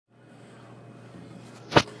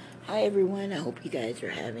Hi everyone, I hope you guys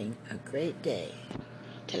are having a great day.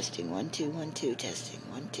 Testing 1 2 1 2, testing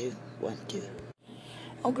 1 2 1 2.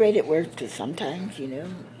 Oh great, it works, because sometimes, it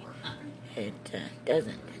doesn't,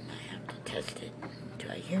 and I have to test it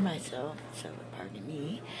until I hear myself, so pardon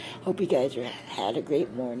me. Hope you guys had a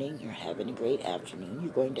great morning, you're having a great afternoon,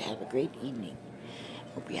 you're going to have a great evening.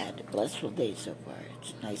 Hope you had a blissful day so far.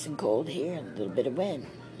 It's nice and cold here and a little bit of wind.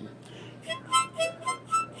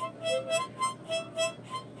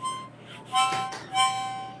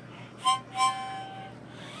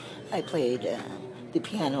 I played the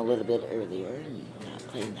piano a little bit earlier, and I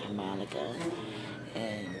played the harmonica,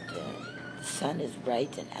 and the sun is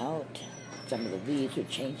bright and out. Some of the leaves are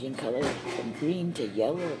changing color from green to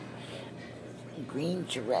yellow, from green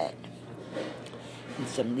to red. And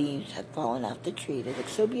some leaves have fallen off the tree. They look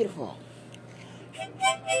so beautiful.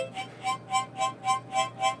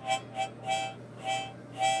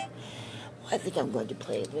 I think I'm going to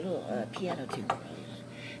play a little piano tune,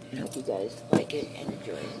 and hope you guys like it and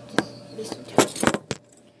enjoy it. Listen to it as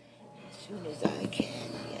soon as I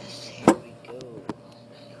can. Yes, here we go.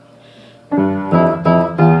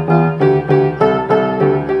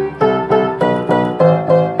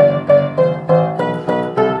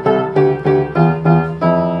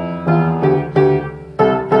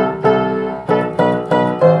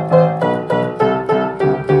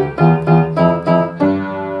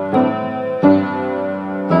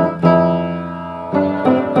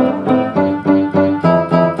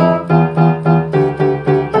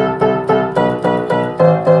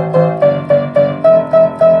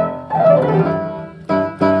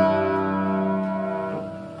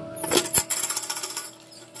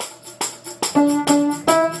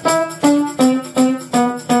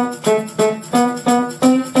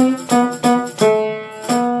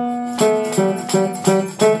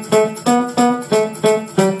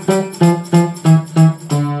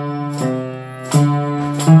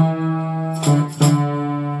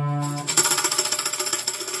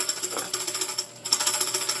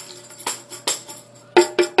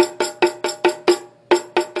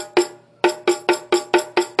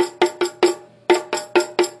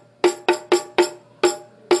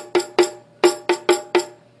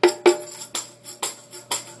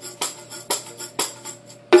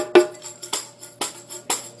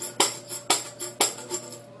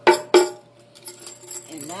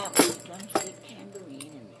 And that was drumstick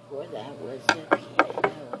tambourine, and before that was the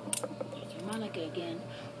piano. There's harmonica again.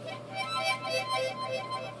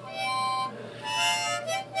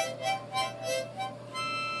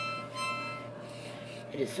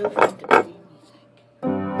 It is so fun to play music.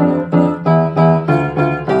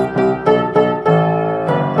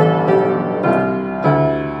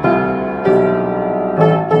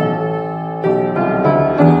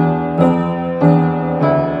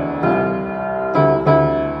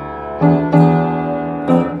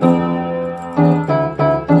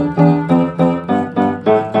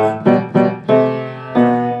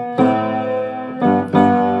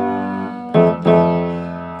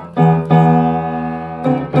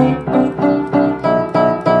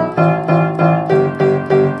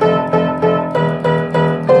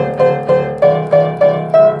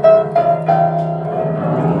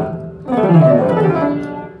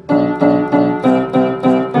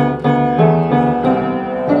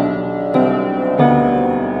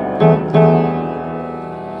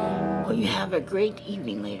 Well, you have a great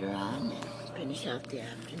evening later on, and finish out the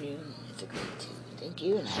afternoon. It's a great tune. Thank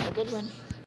you, and have a good one.